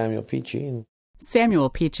mentioned Samuel Peachy. Samuel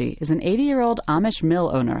Peachy is an 80-year-old Amish mill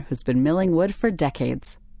owner who's been milling wood for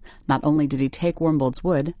decades. Not only did he take Warmbold's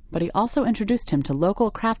wood, but he also introduced him to local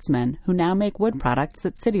craftsmen who now make wood products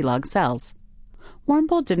that City Log sells.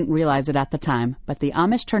 Warmbold didn't realize it at the time, but the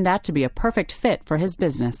Amish turned out to be a perfect fit for his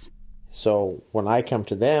business. So when I come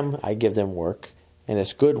to them, I give them work, and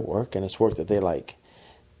it's good work, and it's work that they like.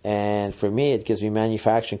 And for me, it gives me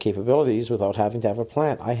manufacturing capabilities without having to have a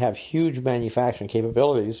plant. I have huge manufacturing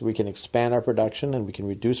capabilities. We can expand our production, and we can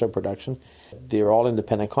reduce our production. They're all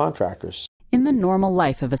independent contractors. In the normal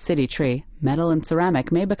life of a city tree, metal and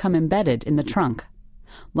ceramic may become embedded in the trunk.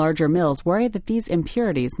 Larger mills worry that these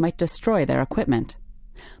impurities might destroy their equipment.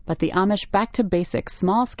 But the Amish back-to-basic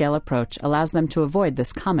small-scale approach allows them to avoid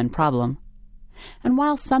this common problem. And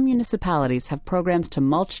while some municipalities have programs to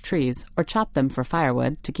mulch trees or chop them for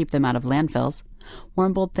firewood to keep them out of landfills,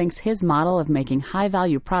 Warmbold thinks his model of making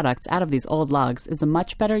high-value products out of these old logs is a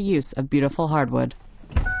much better use of beautiful hardwood.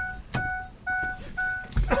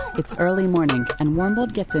 It's early morning, and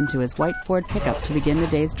Warmbold gets into his white Ford pickup to begin the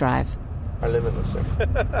day's drive. I live in this thing.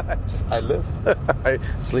 I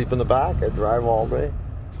sleep in the back. I drive all day.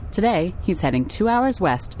 Today, he's heading 2 hours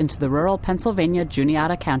west into the rural Pennsylvania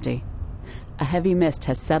Juniata County. A heavy mist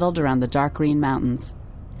has settled around the dark green mountains.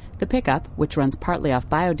 The pickup, which runs partly off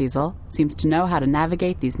biodiesel, seems to know how to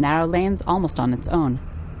navigate these narrow lanes almost on its own.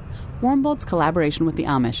 Warmbold's collaboration with the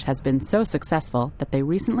Amish has been so successful that they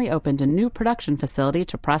recently opened a new production facility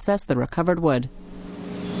to process the recovered wood.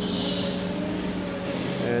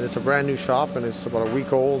 And it's a brand new shop, and it's about a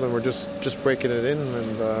week old, and we're just breaking it in,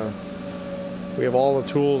 and we have all the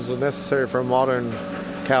tools necessary for a modern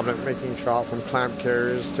cabinet making shop, from clamp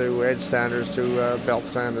carriers to edge sanders to belt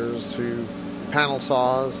sanders to panel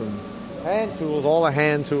saws and hand tools, all the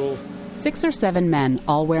hand tools. 6 or 7 men,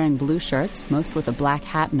 all wearing blue shirts, most with a black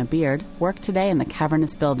hat and a beard, work today in the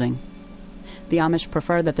cavernous building. The Amish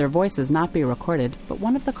prefer that their voices not be recorded, but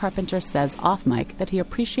one of the carpenters says off-mic that he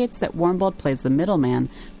appreciates that Warmbold plays the middleman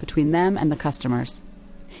between them and the customers.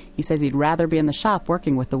 He says he'd rather be in the shop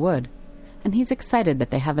working with the wood, and he's excited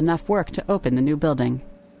that they have enough work to open the new building.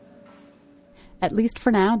 At least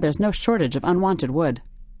for now, there's no shortage of unwanted wood.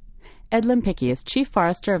 Ed Limpicki is chief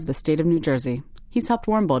forester of the state of New Jersey. He's helped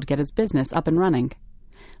Warmbold get his business up and running.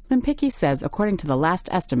 Limpicki says, according to the last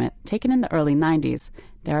estimate, taken in the early 90s,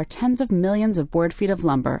 there are tens of millions of board feet of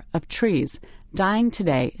lumber, of trees, dying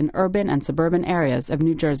today in urban and suburban areas of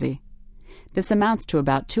New Jersey. This amounts to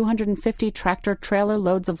about 250 tractor-trailer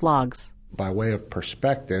loads of logs. By way of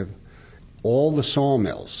perspective, all the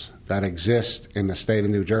sawmills that exist in the state of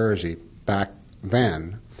New Jersey back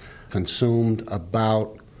then consumed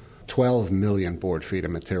about 12 million board feet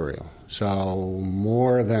of material. So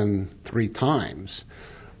more than 3 times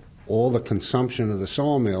all the consumption of the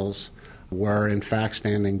sawmills were in fact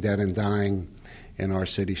standing dead and dying in our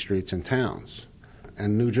city streets and towns.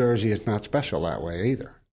 And New Jersey is not special that way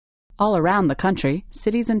either. All around the country,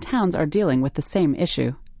 cities and towns are dealing with the same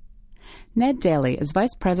issue. Ned Daly is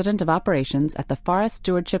Vice President of Operations at the Forest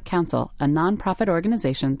Stewardship Council, a nonprofit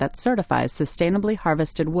organization that certifies sustainably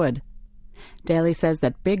harvested wood. Daly says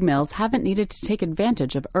that big mills haven't needed to take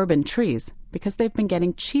advantage of urban trees because they've been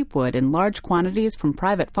getting cheap wood in large quantities from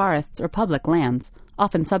private forests or public lands,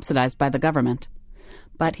 often subsidized by the government.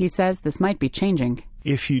 But he says this might be changing.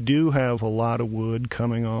 If you do have a lot of wood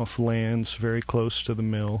coming off lands very close to the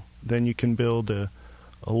mill, then you can build a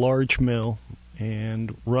large mill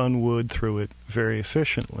and run wood through it very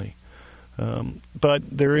efficiently. But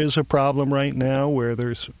there is a problem right now where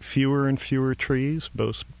there's fewer and fewer trees,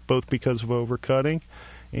 both because of overcutting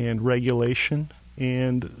and regulation,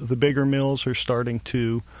 and the bigger mills are starting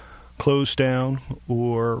to close down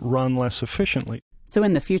or run less efficiently. So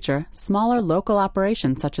in the future, smaller local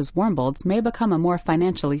operations such as Warmbold's may become a more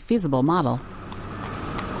financially feasible model.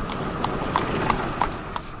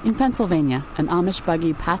 In Pennsylvania, an Amish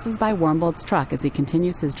buggy passes by Warmbold's truck as he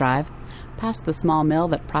continues his drive, past the small mill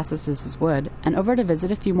that processes his wood, and over to visit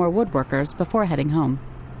a few more woodworkers before heading home.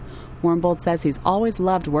 Warmbold says he's always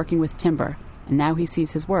loved working with timber, and now he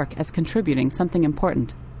sees his work as contributing something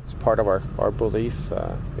important. It's part of our belief.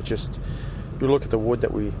 It's just, you look at the wood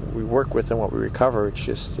that we work with and what we recover, it's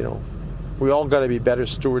just, we all got to be better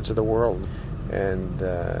stewards of the world, and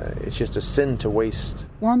it's just a sin to waste.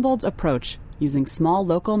 Warmbold's approach, using small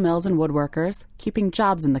local mills and woodworkers, keeping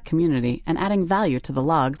jobs in the community, and adding value to the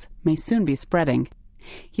logs, may soon be spreading.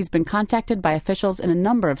 He's been contacted by officials in a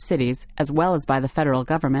number of cities, as well as by the federal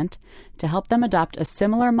government, to help them adopt a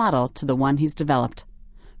similar model to the one he's developed.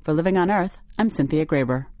 For Living on Earth, I'm Cynthia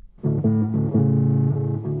Graber.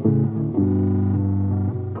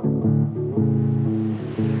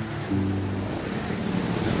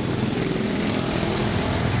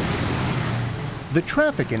 The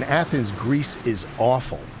traffic in Athens, Greece is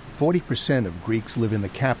awful. 40% of Greeks live in the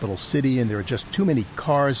capital city, and there are just too many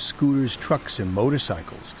cars, scooters, trucks, and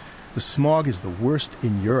motorcycles. The smog is the worst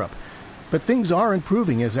in Europe. But things are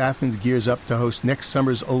improving as Athens gears up to host next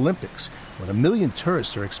summer's Olympics, when 1 million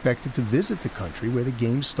tourists are expected to visit the country where the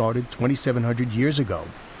Games started 2,700 years ago.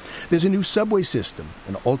 There's a new subway system,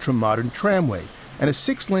 an ultra-modern tramway, and a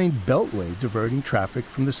 6-lane beltway diverting traffic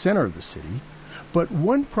from the center of the city. But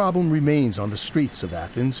one problem remains on the streets of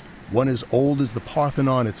Athens, one as old as the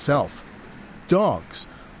Parthenon itself. Dogs.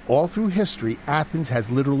 All through history, Athens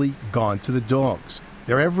has literally gone to the dogs.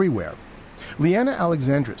 They're everywhere. Liana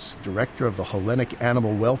Alexandris, director of the Hellenic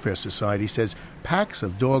Animal Welfare Society, says packs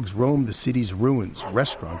of dogs roam the city's ruins,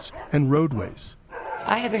 restaurants, and roadways.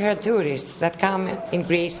 I have heard tourists that come in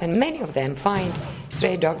Greece, and many of them find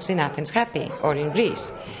stray dogs in Athens happy, or in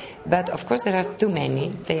Greece. But of course there are too many.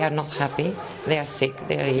 They are not happy. They are sick.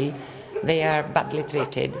 They are ill. They are badly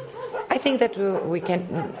treated. I think that we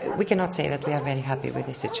cannot say that we are very happy with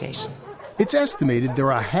the situation. It's estimated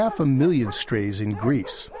there are 500,000 strays in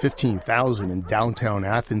Greece, 15,000 in downtown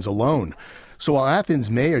Athens alone. So while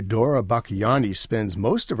Athens Mayor Dora Bakiani spends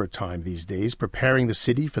most of her time these days preparing the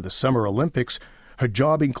city for the Summer Olympics, her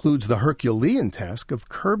job includes the Herculean task of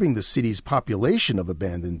curbing the city's population of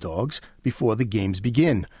abandoned dogs before the games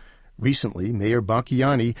begin. Recently, Mayor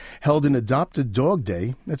Bakiani held an Adopted Dog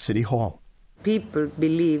Day at City Hall. People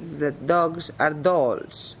believe that dogs are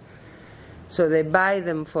dolls. So they buy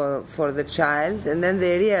them for the child, and then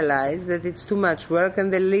they realize that it's too much work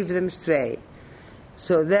and they leave them stray.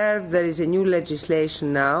 So there is a new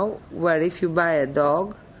legislation now where if you buy a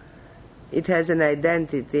dog, it has an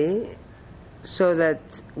identity so that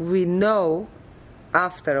we know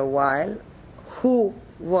after a while who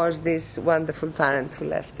was this wonderful parent who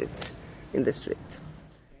left it in the street.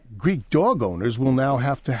 Greek dog owners will now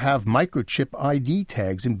have to have microchip ID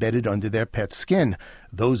tags embedded under their pet's skin.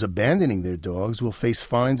 Those abandoning their dogs will face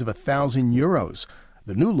fines of €1,000.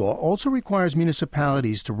 The new law also requires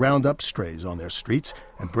municipalities to round up strays on their streets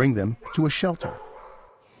and bring them to a shelter.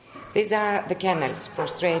 These are the kennels for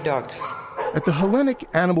stray dogs. At the Hellenic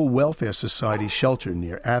Animal Welfare Society shelter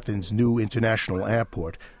near Athens' new international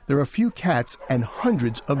airport, there are a few cats and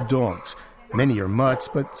hundreds of dogs. Many are mutts,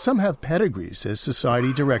 but some have pedigrees, says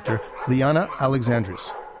Society Director Liana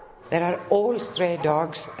Alexandris. There are all stray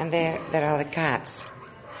dogs, and there are the cats.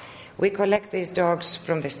 We collect these dogs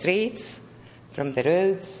from the streets, from the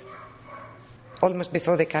roads. Almost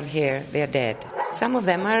before they come here, they are dead. Some of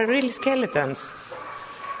them are really skeletons.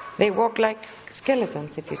 They walk like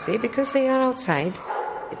skeletons, if you see, because they are outside.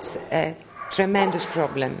 It's a tremendous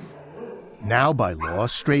problem. Now, by law,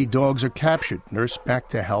 stray dogs are captured, nursed back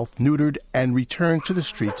to health, neutered, and returned to the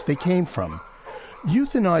streets they came from.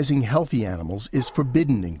 Euthanizing healthy animals is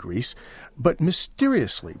forbidden in Greece, but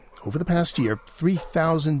mysteriously, over the past year,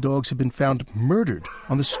 3,000 dogs have been found murdered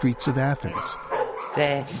on the streets of Athens.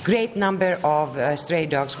 The great number of stray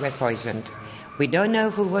dogs were poisoned. We don't know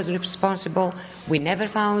who was responsible. We never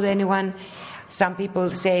found anyone. Some people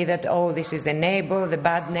say that, this is the neighbor, the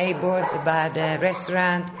bad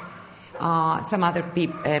restaurant. Some other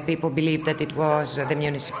people believe that it was the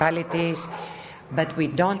municipalities. But we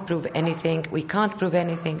don't prove anything. We can't prove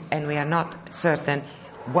anything, and we are not certain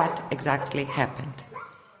what exactly happened.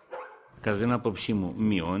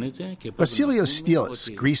 Vasilios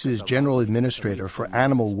Stylis, Greece's general administrator for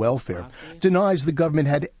animal welfare, denies the government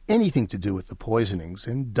had anything to do with the poisonings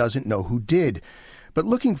and doesn't know who did. But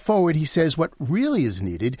looking forward, he says what really is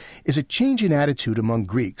needed is a change in attitude among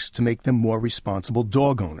Greeks to make them more responsible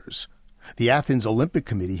dog owners. The Athens Olympic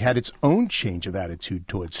Committee had its own change of attitude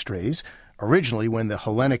towards strays. Originally, when the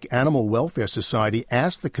Hellenic Animal Welfare Society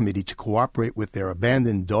asked the committee to cooperate with their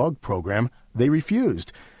abandoned dog program, they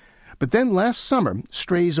refused. But then last summer,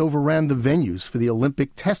 strays overran the venues for the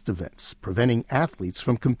Olympic test events, preventing athletes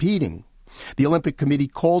from competing. The Olympic Committee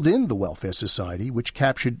called in the Welfare Society, which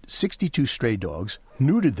captured 62 stray dogs,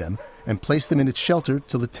 neutered them, and placed them in its shelter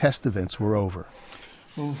till the test events were over.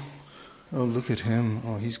 Oh, look at him.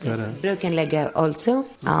 Oh, he's got a broken leg also.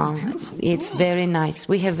 It's very nice.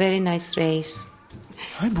 We have very nice strays.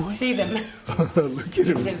 Hi, boy. See them. Look at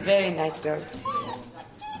him. It's a very nice dog.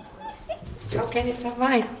 How can it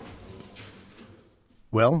survive?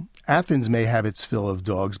 Well, Athens may have its fill of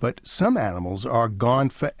dogs, but some animals are gone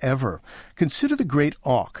forever. Consider the great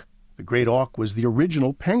auk. The great auk was the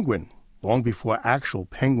original penguin. Long before actual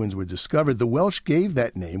penguins were discovered, the Welsh gave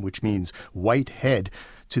that name, which means white head,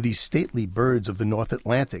 to these stately birds of the North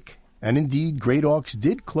Atlantic. And indeed, great auks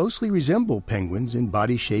did closely resemble penguins in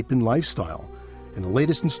body shape and lifestyle. In the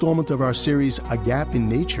latest installment of our series, A Gap in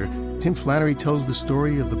Nature, Tim Flannery tells the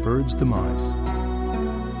story of the bird's demise.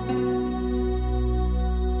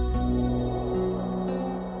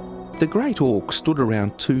 The great auk stood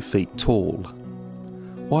around 2 feet tall.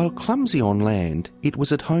 While clumsy on land, it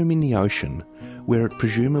was at home in the ocean, where it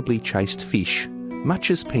presumably chased fish, much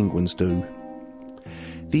as penguins do.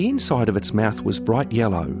 The inside of its mouth was bright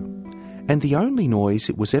yellow, and the only noise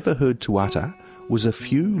it was ever heard to utter was a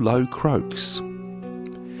few low croaks.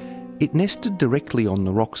 It nested directly on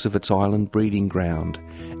the rocks of its island breeding ground,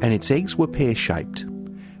 and its eggs were pear-shaped,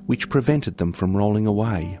 which prevented them from rolling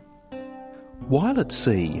away. While at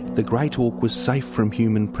sea, the great auk was safe from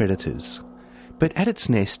human predators, but at its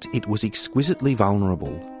nest it was exquisitely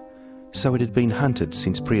vulnerable, so it had been hunted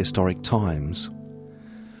since prehistoric times.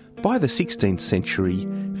 By the 16th century,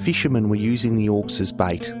 fishermen were using the auks as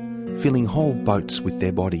bait, filling whole boats with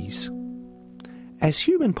their bodies. As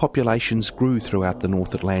human populations grew throughout the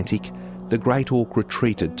North Atlantic, the great auk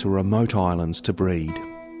retreated to remote islands to breed.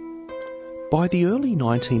 By the early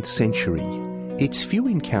 19th century, its few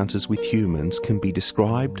encounters with humans can be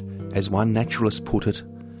described, as one naturalist put it,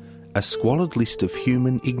 a squalid list of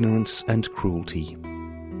human ignorance and cruelty.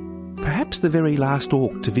 Perhaps the very last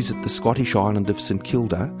auk to visit the Scottish island of St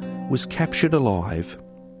Kilda was captured alive.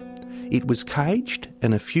 It was caged,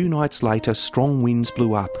 and a few nights later strong winds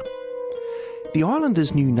blew up. The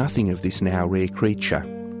islanders knew nothing of this now rare creature,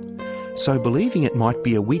 so believing it might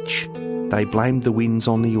be a witch, they blamed the winds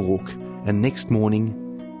on the auk, and next morning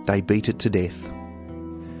they beat it to death.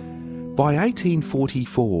 By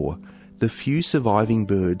 1844, the few surviving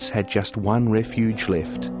birds had just one refuge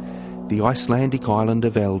left, the Icelandic island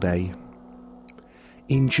of Eldey.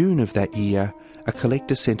 In June of that year, a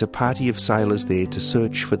collector sent a party of sailors there to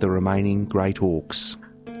search for the remaining great auks.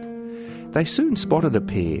 They soon spotted a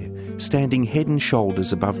pair, standing head and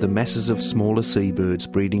shoulders above the masses of smaller seabirds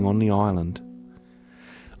breeding on the island.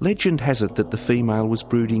 Legend has it that the female was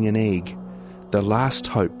brooding an egg, the last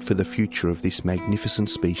hope for the future of this magnificent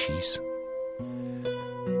species.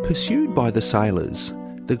 Pursued by the sailors,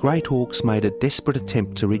 the great auks made a desperate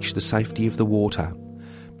attempt to reach the safety of the water,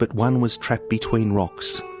 but one was trapped between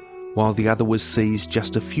rocks, while the other was seized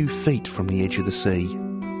just a few feet from the edge of the sea.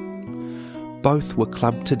 Both were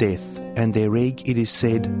clubbed to death, and their egg, it is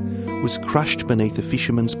said, was crushed beneath a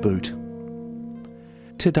fisherman's boot.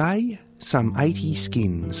 Today, some 80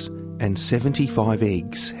 skins and 75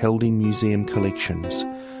 eggs held in museum collections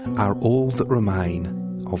are all that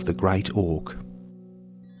remain of the great auk.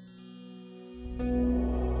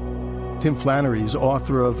 Tim Flannery is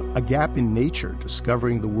author of A Gap in Nature,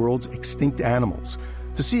 Discovering the World's Extinct Animals.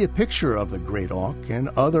 To see a picture of the great auk and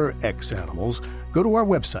other X-animals, go to our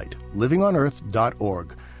website,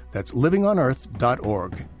 livingonearth.org. That's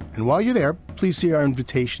livingonearth.org. And while you're there, please see our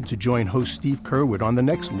invitation to join host Steve Curwood on the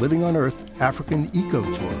next Living on Earth African Eco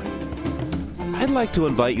Tour. I'd like to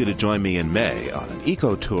invite you to join me in May on an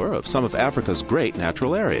eco tour of some of Africa's great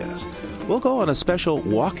natural areas. We'll go on a special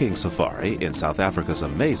walking safari in South Africa's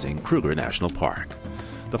amazing Kruger National Park.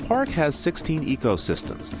 The park has 16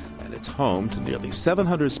 ecosystems, and it's home to nearly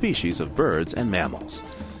 700 species of birds and mammals.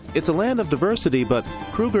 It's a land of diversity, but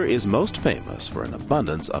Kruger is most famous for an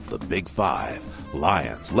abundance of the Big Five: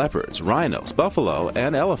 lions, leopards, rhinos, buffalo,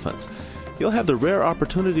 and elephants. You'll have the rare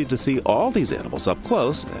opportunity to see all these animals up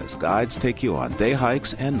close as guides take you on day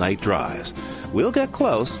hikes and night drives. We'll get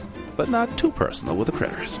close, but not too personal with the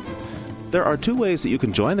critters. There are 2 ways that you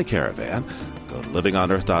can join the caravan. Go to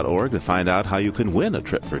livingonearth.org to find out how you can win a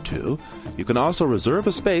trip for 2. You can also reserve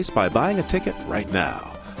a space by buying a ticket right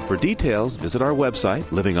now. For details, visit our website,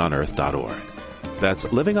 livingonearth.org. That's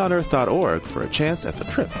livingonearth.org for a chance at the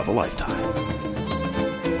trip of a lifetime.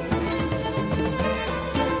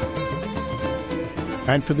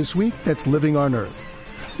 And for this week, that's Living on Earth.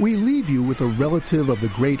 We leave you with a relative of the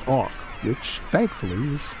great auk, which,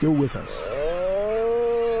 thankfully, is still with us.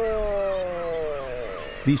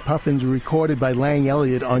 These puffins were recorded by Lang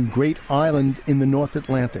Elliott on Great Island in the North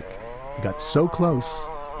Atlantic. He got so close,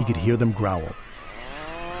 he could hear them growl.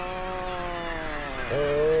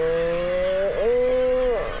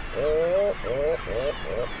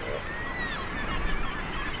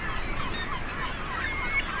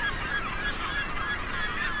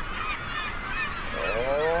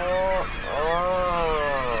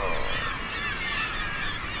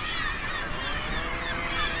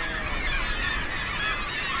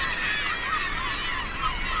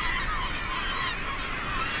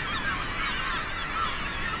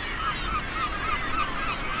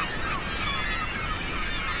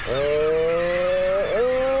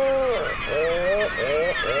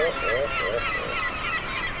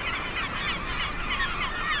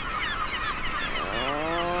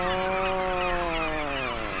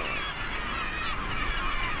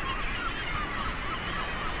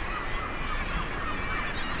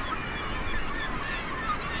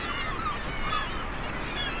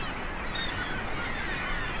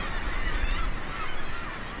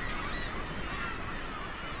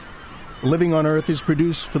 Living on Earth is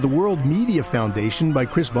produced for the World Media Foundation by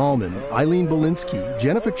Chris Ballman, Eileen Belinsky,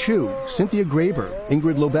 Jennifer Chu, Cynthia Graber,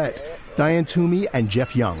 Ingrid Lobet, Diane Toomey, and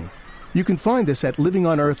Jeff Young. You can find us at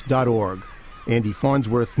livingonearth.org. Andy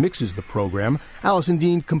Farnsworth mixes the program. Allison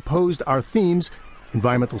Dean composed our themes.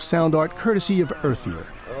 Environmental sound art courtesy of Earthier.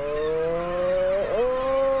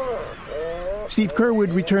 Steve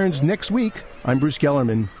Curwood returns next week. I'm Bruce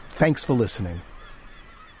Gellerman. Thanks for listening.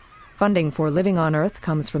 Funding for Living on Earth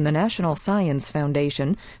comes from the National Science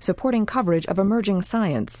Foundation, supporting coverage of emerging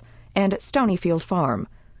science, and Stonyfield Farm.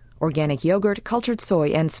 Organic yogurt, cultured soy,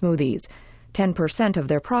 and smoothies. 10% of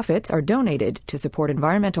their profits are donated to support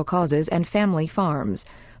environmental causes and family farms.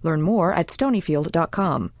 Learn more at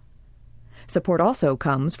stonyfield.com. Support also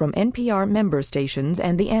comes from NPR member stations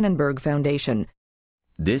and the Annenberg Foundation.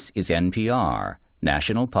 This is NPR,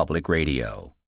 National Public Radio.